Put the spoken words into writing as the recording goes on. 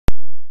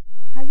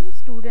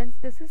Students,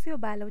 this is your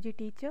biology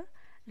teacher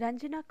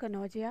Ranjana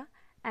Kanoja,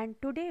 and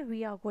today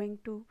we are going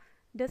to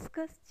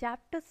discuss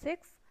chapter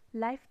 6,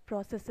 life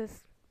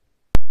processes.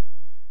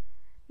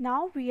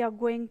 Now we are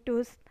going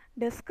to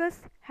discuss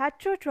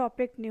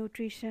heterotrophic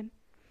nutrition.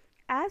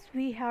 As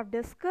we have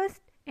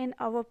discussed in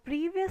our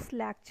previous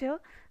lecture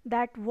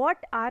that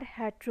what are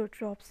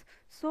heterotrophs.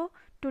 So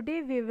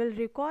today we will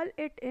recall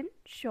it in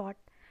short.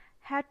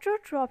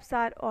 Heterotrophs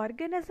are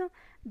organisms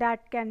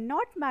that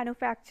cannot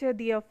manufacture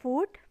their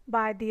food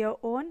by their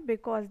own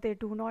because they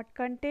do not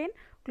contain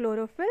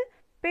chlorophyll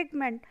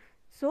pigment.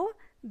 So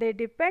they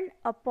depend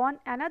upon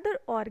another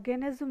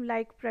organism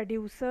like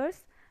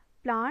producers,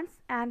 plants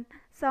and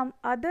some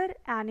other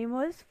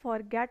animals for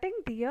getting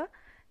their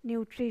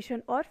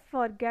nutrition or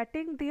for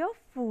getting their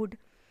food.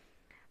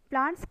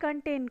 Plants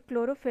contain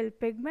chlorophyll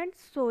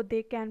pigments so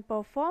they can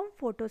perform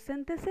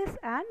photosynthesis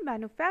and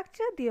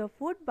manufacture their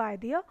food by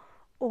their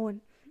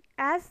own.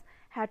 As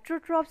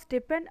heterotrophs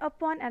depend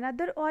upon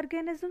another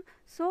organism,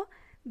 so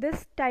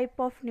this type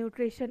of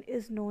nutrition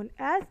is known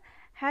as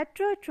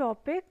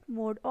heterotrophic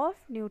mode of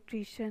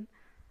nutrition.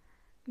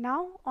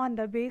 Now, on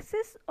the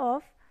basis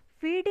of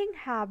feeding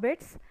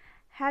habits,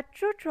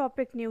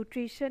 heterotrophic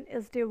nutrition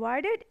is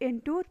divided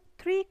into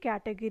three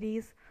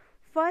categories.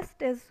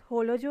 First is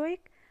holozoic,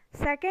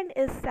 second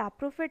is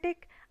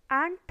saprophytic,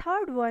 and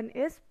third one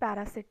is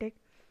parasitic.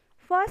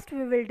 First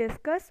we will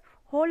discuss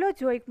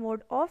holozoic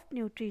mode of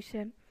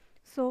nutrition.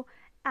 So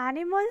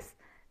animals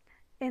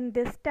in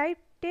this type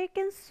take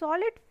in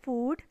solid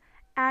food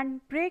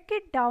and break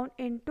it down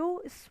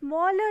into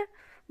smaller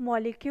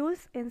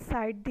molecules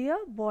inside their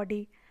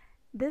body.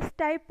 This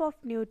type of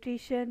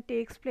nutrition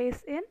takes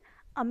place in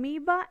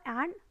amoeba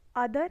and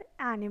other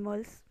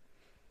animals.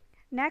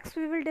 Next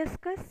we will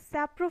discuss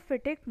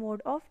saprophytic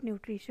mode of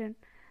nutrition.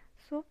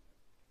 So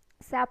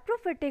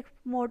saprophytic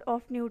mode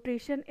of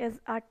nutrition is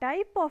a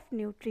type of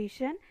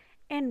nutrition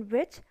in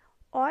which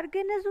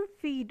organisms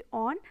feed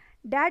on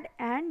dead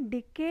and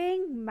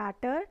decaying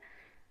matter,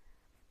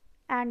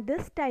 and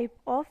this type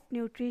of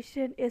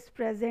nutrition is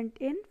present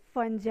in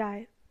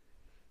fungi.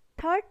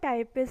 Third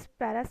type is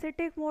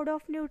parasitic mode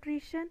of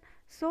nutrition.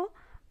 So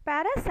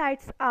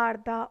parasites are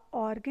the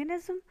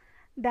organisms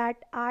that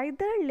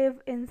either live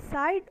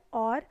inside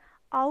or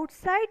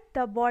outside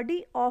the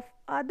body of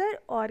other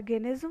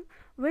organism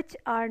which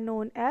are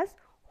known as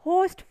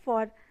host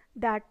for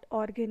that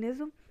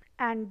organism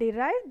and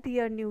derive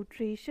their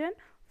nutrition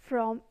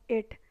from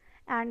it,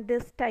 and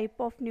this type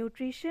of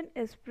nutrition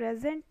is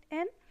present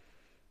in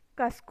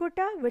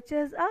Cuscuta, which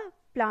is a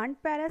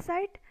plant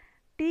parasite,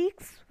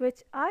 ticks,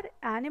 which are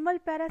animal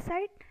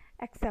parasite,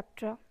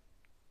 etc.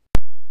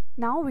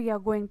 Now we are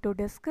going to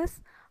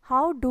discuss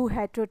how do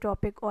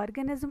heterotrophic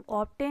organisms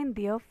obtain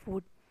their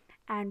food,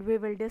 and we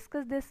will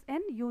discuss this in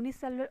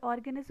unicellular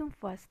organism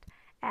first.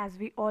 As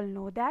we all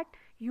know that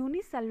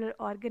unicellular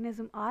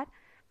organisms are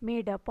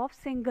made up of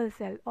single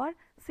cell or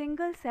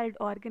single celled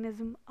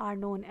organisms are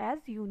known as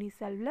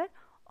unicellular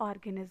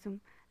organism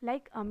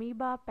like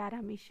amoeba,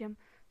 paramecium.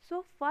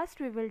 So first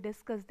we will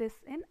discuss this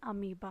in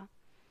amoeba.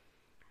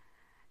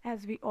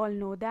 As we all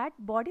know that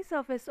body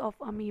surface of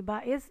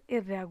amoeba is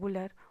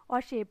irregular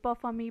or shape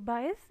of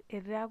amoeba is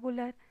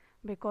irregular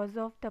because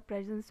of the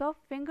presence of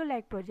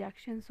finger-like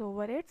projections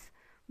over its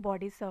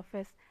body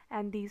surface,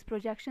 and these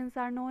projections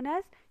are known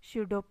as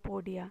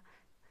pseudopodia.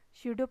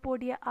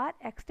 Pseudopodia are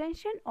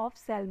extension of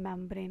cell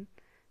membrane.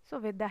 So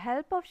with the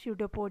help of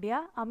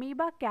pseudopodia,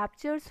 amoeba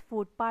captures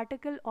food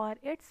particle or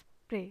its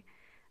prey.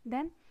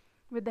 Then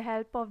with the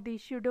help of the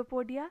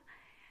pseudopodia,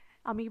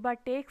 amoeba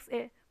takes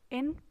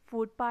in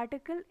food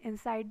particle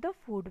inside the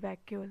food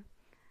vacuole.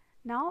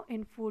 Now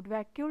in food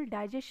vacuole,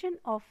 digestion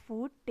of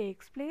food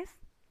takes place.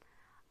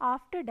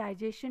 After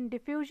digestion,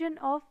 diffusion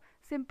of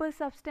simple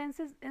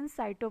substances in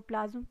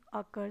cytoplasm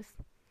occurs,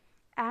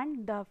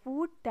 and the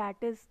food that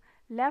is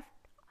left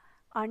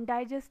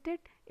undigested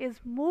is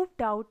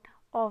moved out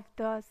of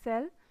the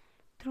cell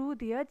through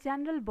their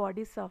general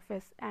body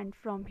surface, and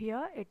from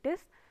here it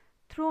is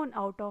thrown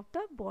out of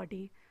the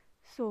body.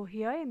 So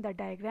here in the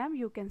diagram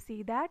you can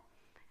see that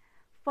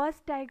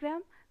first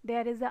diagram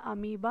there is a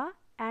amoeba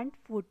and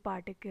food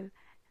particle.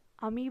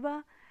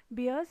 Amoeba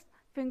bears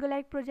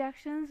finger-like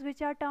projections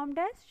which are termed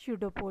as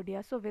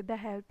pseudopodia. So with the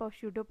help of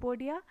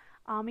pseudopodia,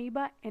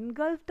 amoeba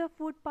engulf the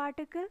food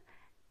particle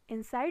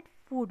inside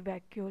food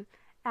vacuole,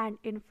 and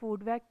in food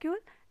vacuole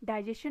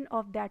digestion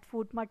of that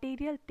food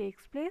material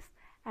takes place,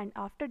 and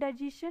after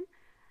digestion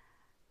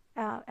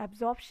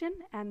absorption,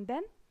 and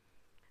then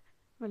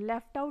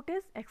left out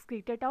is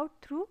excreted out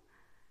through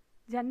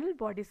general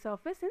body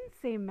surface in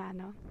same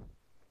manner.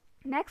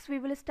 Next we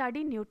will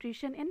study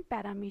nutrition in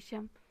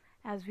paramecium.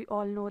 As we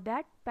all know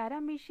that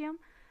paramecium,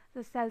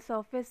 the cell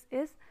surface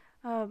is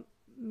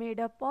made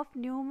up of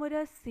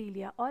numerous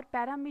cilia, or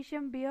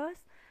paramecium bears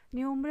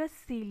numerous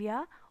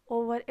cilia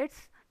over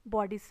its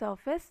body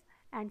surface,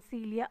 and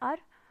cilia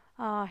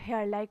are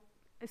hair-like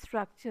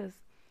structures.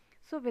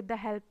 So with the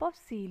help of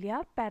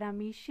cilia,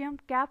 paramecium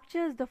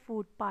captures the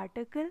food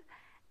particle,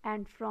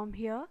 and from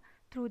here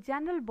through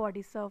general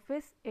body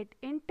surface it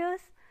enters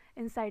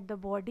inside the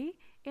body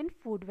in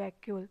food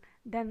vacuole.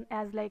 Then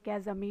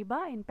as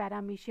amoeba in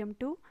paramecium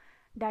 2,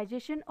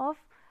 digestion of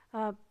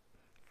uh,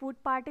 food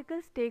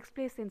particles takes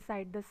place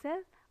inside the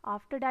cell.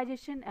 After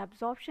digestion,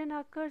 absorption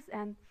occurs,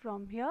 and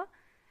from here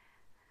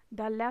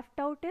the left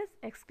out is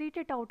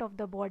excreted out of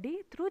the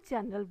body through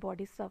general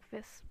body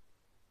surface.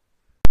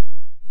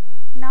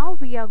 Now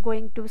we are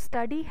going to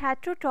study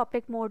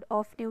heterotrophic mode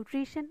of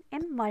nutrition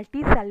in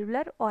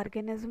multicellular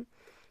organism,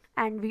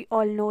 and we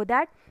all know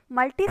that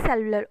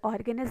multicellular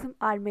organisms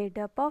are made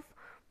up of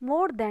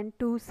more than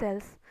two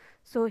cells.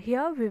 So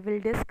here we will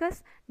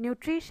discuss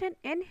nutrition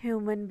in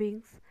human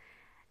beings,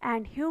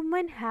 and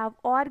human have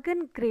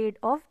organ grade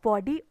of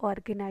body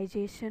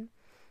organization.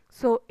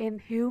 So in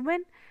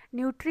human,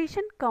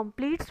 nutrition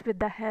completes with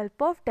the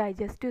help of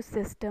digestive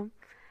system,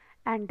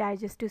 and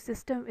digestive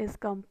system is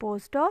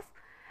composed of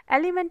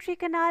alimentary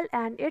canal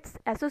and its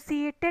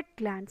associated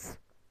glands.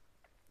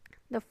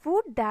 The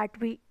food that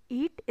we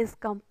eat is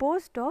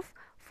composed of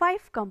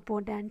 5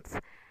 components,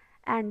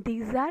 and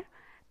these are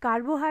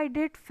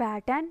carbohydrate,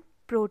 fat and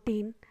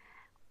protein,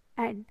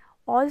 and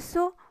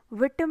also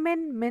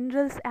vitamin,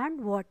 minerals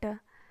and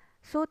water.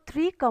 So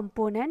 3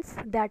 components,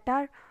 that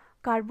are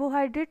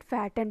carbohydrate,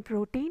 fat and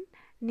protein,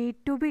 need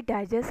to be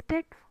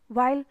digested,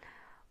 while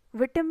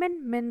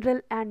vitamin,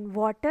 mineral and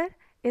water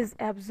is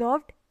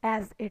absorbed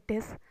as it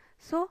is.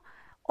 So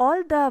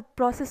all the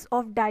process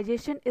of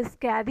digestion is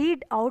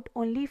carried out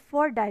only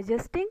for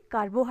digesting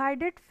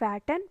carbohydrate,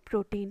 fat and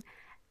protein.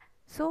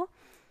 So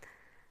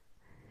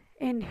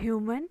in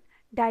human,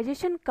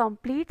 digestion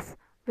completes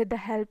with the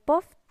help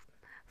of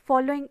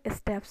following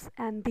steps,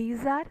 and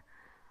these are: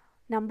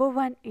 number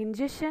 1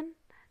 ingestion,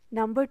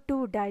 number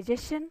 2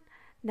 digestion,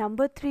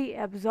 number 3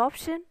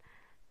 absorption,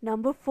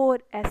 number 4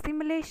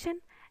 assimilation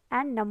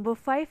and number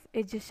 5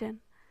 egestion.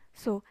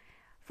 So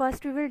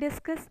first we will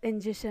discuss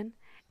ingestion.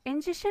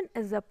 Ingestion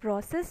is a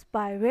process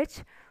by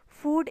which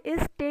food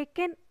is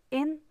taken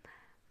in,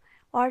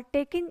 or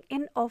taking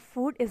in of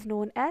food is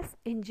known as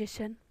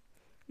ingestion.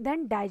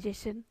 Then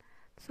digestion.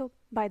 So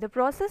by the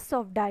process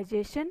of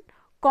digestion,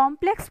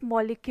 complex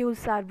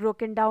molecules are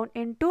broken down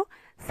into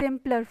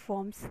simpler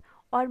forms,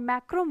 or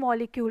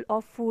macromolecule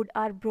of food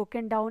are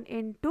broken down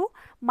into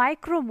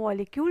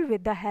micromolecule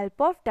with the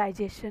help of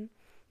digestion.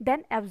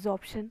 Then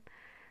absorption.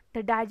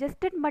 The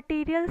digested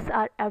materials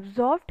are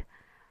absorbed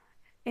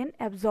in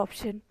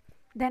absorption.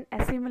 Then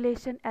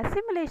assimilation.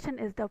 Assimilation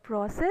is the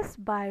process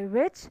by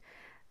which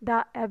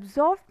the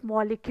absorbed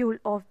molecule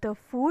of the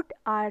food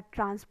are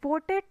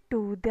transported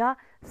to the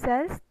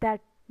cells that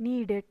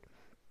need it.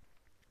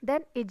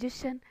 Then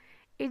egestion.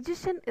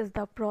 Egestion is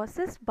the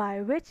process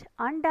by which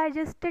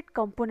undigested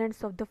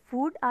components of the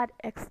food are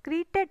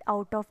excreted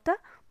out of the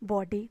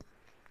body.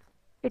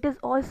 It is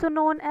also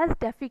known as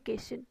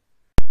defecation.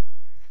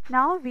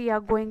 Now we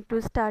are going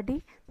to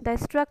study the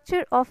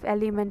structure of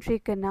alimentary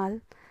canal.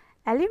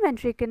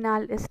 Alimentary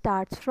canal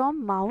starts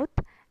from mouth,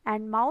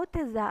 and mouth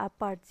is the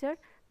aperture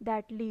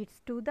that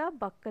leads to the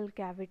buccal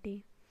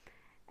cavity.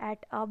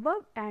 At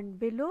above and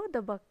below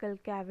the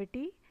buccal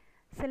cavity,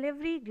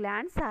 salivary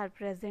glands are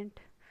present,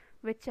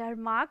 which are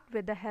marked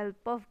with the help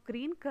of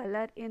green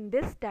color in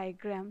this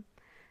diagram.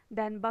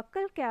 Then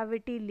buccal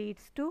cavity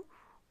leads to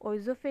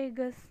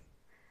oesophagus.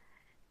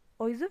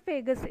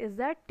 Oesophagus is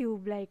a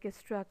tube-like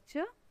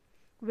structure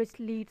which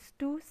leads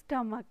to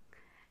stomach,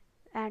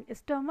 and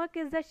stomach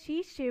is a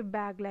sheath-shaped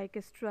bag-like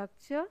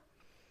structure,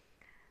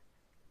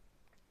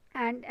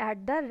 and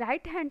at the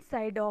right hand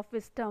side of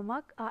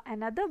stomach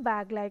another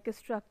bag-like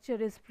structure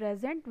is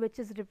present, which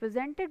is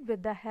represented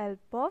with the help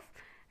of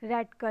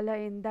red color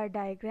in the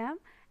diagram,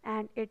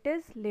 and it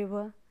is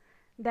liver.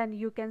 Then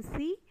you can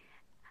see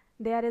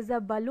there is a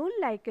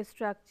balloon-like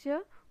structure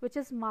which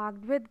is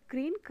marked with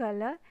green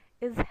color,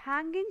 is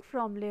hanging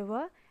from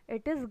liver,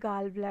 it is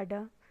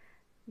gallbladder.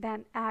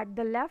 Then at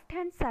the left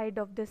hand side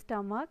of the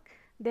stomach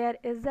there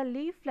is a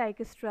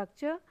leaf-like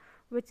structure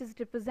which is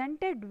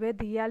represented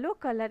with yellow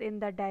color in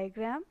the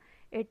diagram,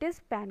 it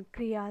is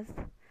pancreas.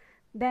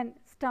 Then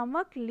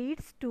stomach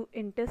leads to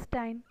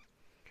intestine.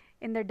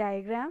 In the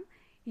diagram,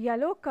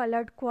 yellow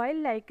colored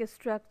coil-like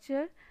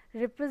structure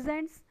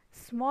represents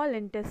small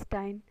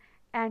intestine,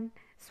 and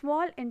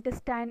small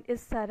intestine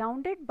is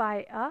surrounded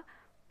by a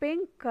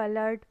pink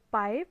colored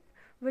pipe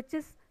which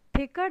is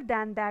thicker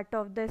than that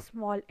of the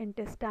small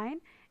intestine,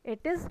 it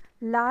is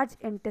large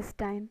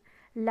intestine.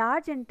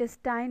 Large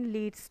intestine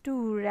leads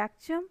to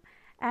rectum,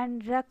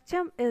 and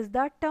rectum is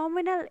the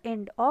terminal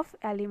end of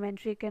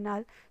alimentary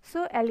canal.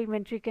 So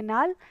alimentary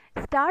canal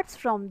starts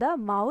from the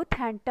mouth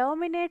and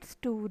terminates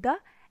to the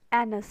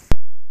anus.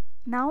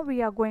 Now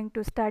we are going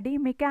to study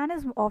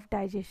mechanism of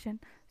digestion.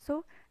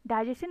 So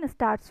digestion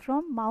starts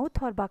from mouth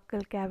or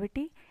buccal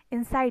cavity.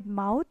 Inside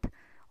mouth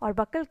or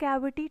buccal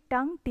cavity,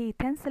 tongue, teeth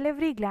and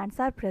salivary glands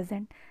are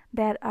present.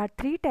 There are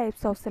 3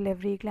 types of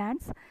salivary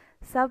glands: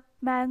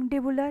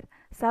 submandibular,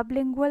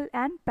 sublingual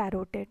and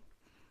parotid.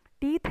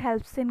 Teeth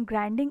helps in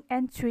grinding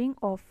and chewing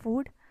of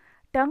food.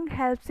 Tongue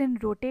helps in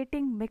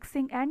rotating,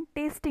 mixing and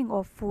tasting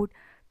of food.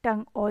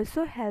 Tongue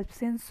also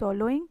helps in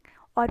swallowing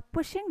or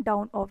pushing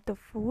down of the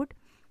food.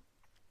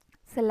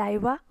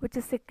 Saliva, which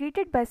is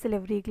secreted by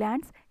salivary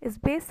glands, is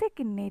basic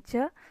in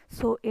nature,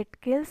 so it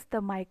kills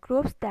the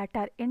microbes that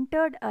are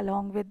entered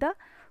along with the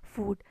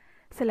food.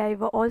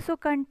 Saliva also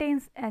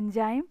contains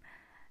enzyme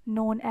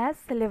known as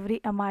salivary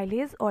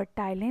amylase or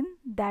ptyalin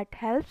that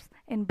helps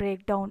in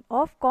breakdown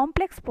of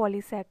complex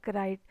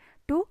polysaccharide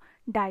to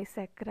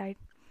disaccharide.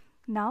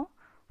 Now,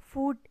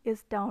 food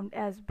is termed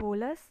as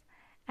bolus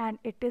and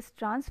it is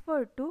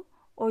transferred to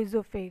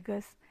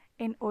oesophagus.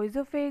 In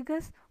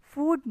oesophagus,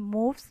 food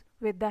moves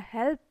with the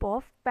help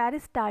of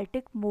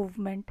peristaltic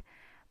movement.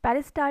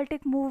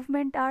 Peristaltic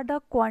movement are the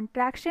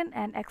contraction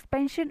and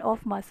expansion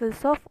of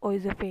muscles of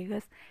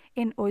oesophagus.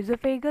 In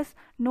oesophagus,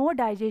 no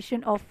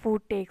digestion of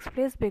food takes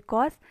place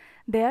because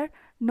there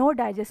no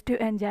digestive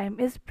enzyme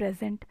is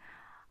present.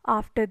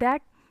 After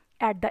that,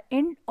 at the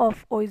end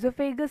of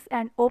oesophagus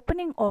and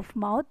opening of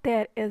mouth,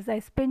 there is a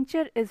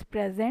sphincter is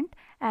present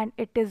and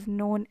it is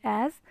known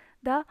as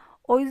the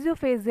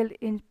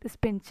oesophageal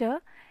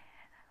sphincter,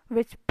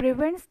 which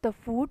prevents the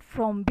food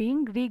from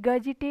being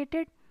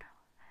regurgitated.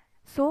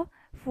 So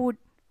food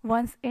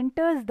once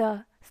enters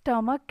the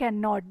stomach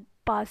cannot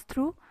pass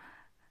through.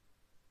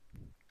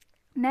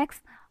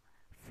 Next,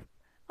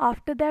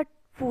 after that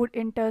food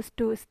enters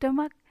to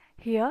stomach,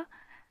 here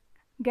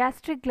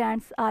gastric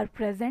glands are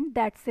present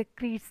that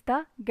secretes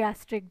the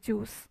gastric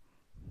juice.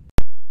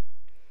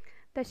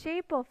 The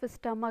shape of a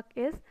stomach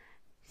is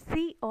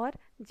C or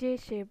J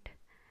shaped,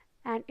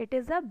 and it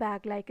is a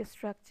bag like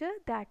structure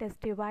that is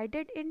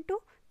divided into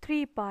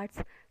three parts: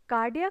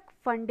 cardiac,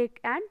 fundic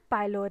and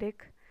pyloric.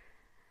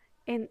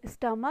 In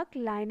stomach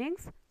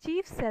linings,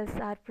 chief cells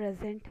are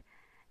present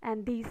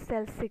and these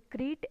cells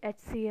secrete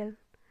HCl.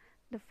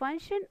 The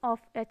function of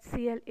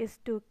HCl is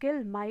to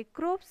kill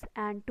microbes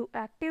and to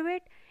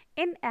activate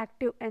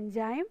inactive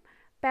enzyme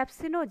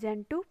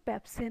pepsinogen to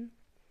pepsin.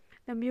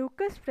 The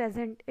mucus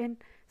present in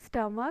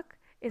stomach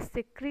is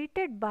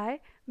secreted by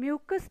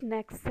mucous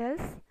neck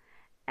cells,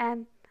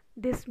 and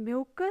this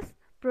mucus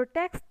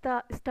protects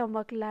the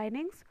stomach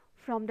linings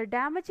from the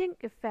damaging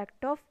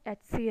effect of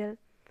HCl.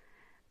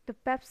 The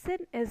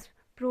pepsin is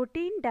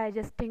protein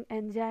digesting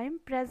enzyme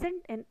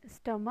present in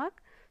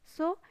stomach,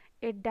 so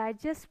it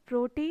digests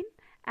protein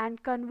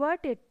and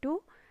convert it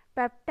to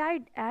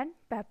peptide and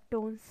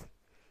peptones.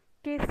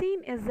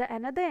 Casein is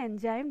another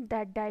enzyme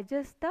that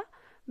digests the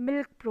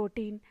milk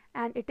protein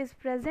and it is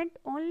present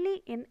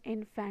only in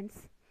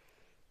infants.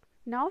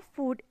 Now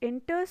food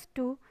enters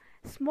to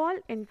small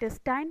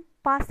intestine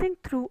passing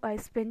through a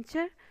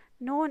sphincter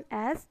known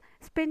as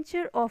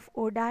sphincter of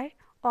Oddi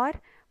or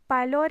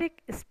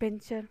pyloric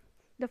sphincter.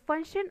 The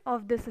function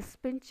of this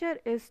sphincter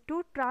is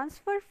to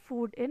transfer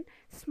food in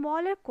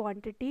smaller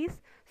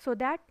quantities so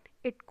that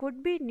it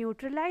could be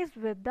neutralized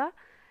with the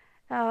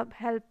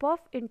help of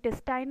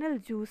intestinal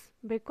juice,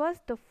 because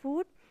the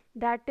food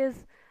that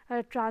is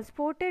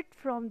transported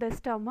from the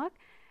stomach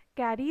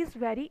carries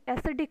very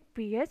acidic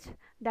pH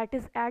that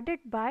is added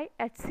by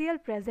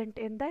HCl present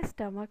in the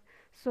stomach.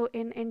 So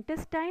in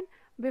intestine,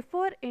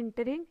 before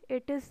entering,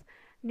 it is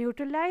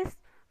neutralized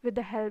with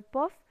the help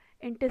of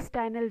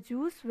intestinal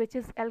juice, which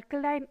is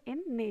alkaline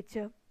in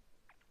nature.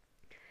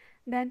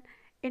 Then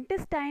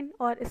intestine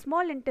or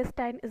small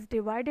intestine is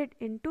divided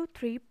into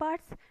three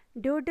parts: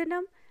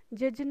 duodenum,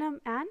 jejunum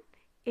and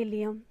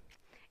ileum.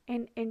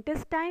 In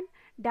intestine,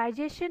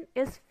 digestion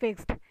is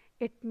fixed.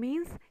 It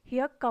means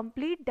here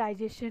complete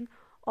digestion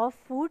of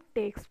food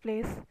takes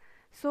place.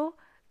 So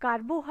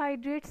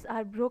carbohydrates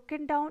are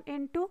broken down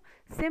into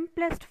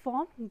simplest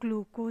form,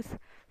 glucose.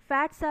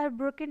 Fats are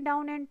broken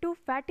down into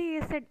fatty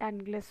acid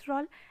and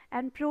glycerol,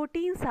 and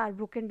proteins are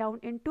broken down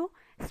into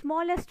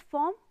smallest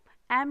form,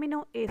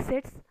 amino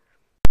acids.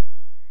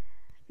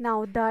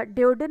 Now the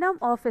duodenum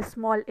of a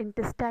small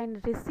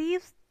intestine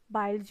receives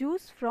bile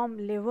juice from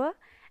liver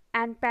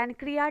and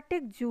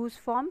pancreatic juice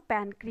from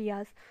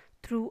pancreas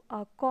through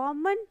a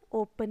common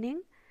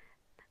opening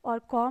or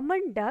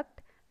common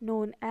duct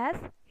known as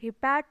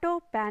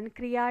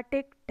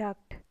hepatopancreatic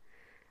duct.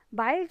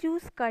 Bile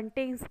juice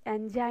contains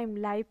enzyme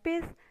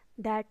lipase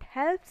that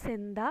helps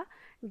in the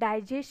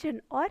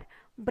digestion or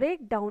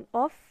breakdown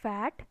of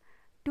fat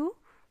to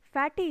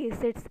fatty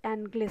acids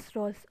and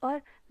glycerols,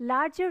 or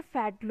larger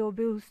fat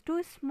globules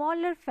to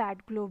smaller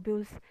fat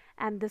globules,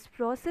 and this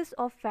process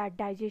of fat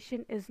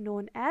digestion is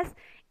known as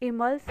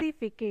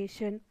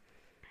emulsification.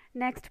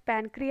 Next,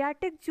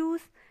 pancreatic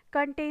juice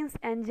contains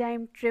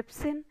enzyme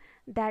trypsin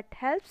that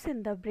helps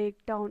in the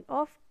breakdown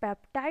of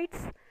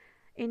peptides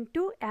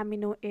into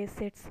amino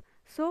acids.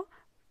 So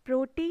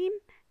protein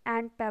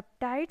and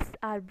peptides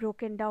are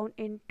broken down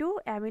into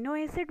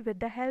amino acid with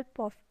the help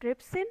of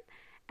trypsin,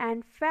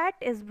 and fat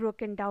is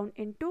broken down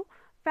into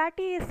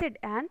fatty acid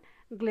and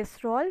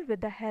glycerol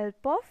with the help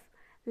of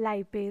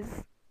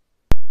lipase.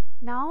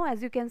 Now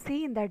as you can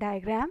see in the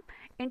diagram,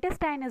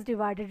 intestine is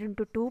divided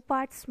into two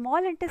parts: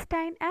 small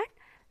intestine and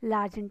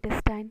large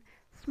intestine.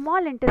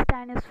 Small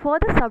intestine is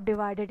further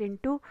subdivided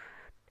into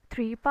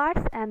three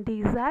parts, and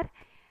these are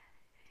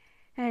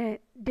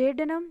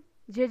duodenum,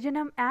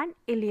 jejunum and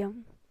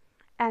ileum.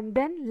 And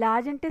then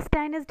large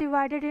intestine is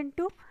divided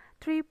into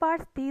three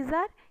parts. These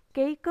are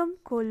caecum,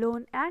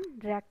 colon and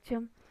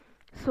rectum.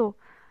 So,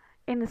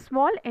 in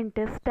small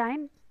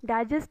intestine,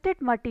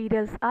 digested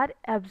materials are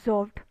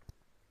absorbed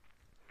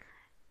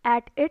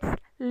at its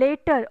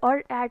later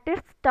or at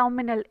its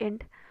terminal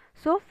end.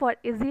 So, for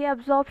easy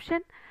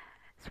absorption,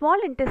 small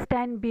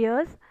intestine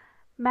bears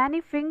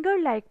many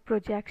finger-like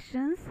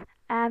projections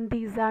and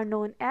these are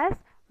known as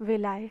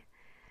villi.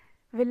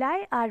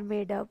 Villi are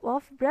made up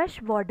of brush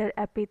border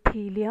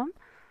epithelium,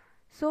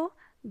 so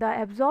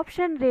the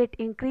absorption rate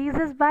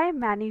increases by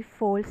many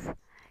folds.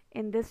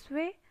 In this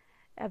way,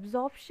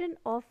 absorption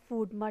of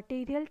food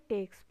material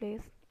takes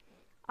place.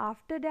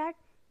 After that,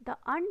 the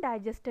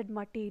undigested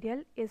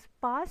material is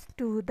passed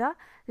to the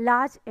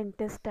large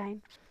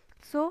intestine.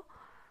 So,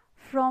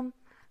 from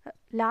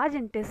large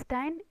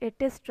intestine, it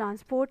is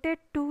transported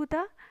to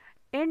the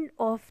end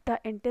of the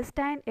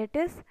intestine, it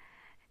is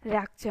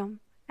rectum,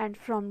 and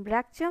from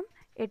rectum,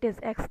 it is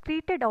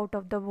excreted out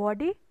of the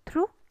body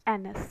through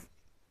anus.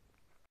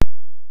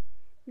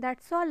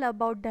 That's all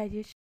about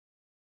digestion.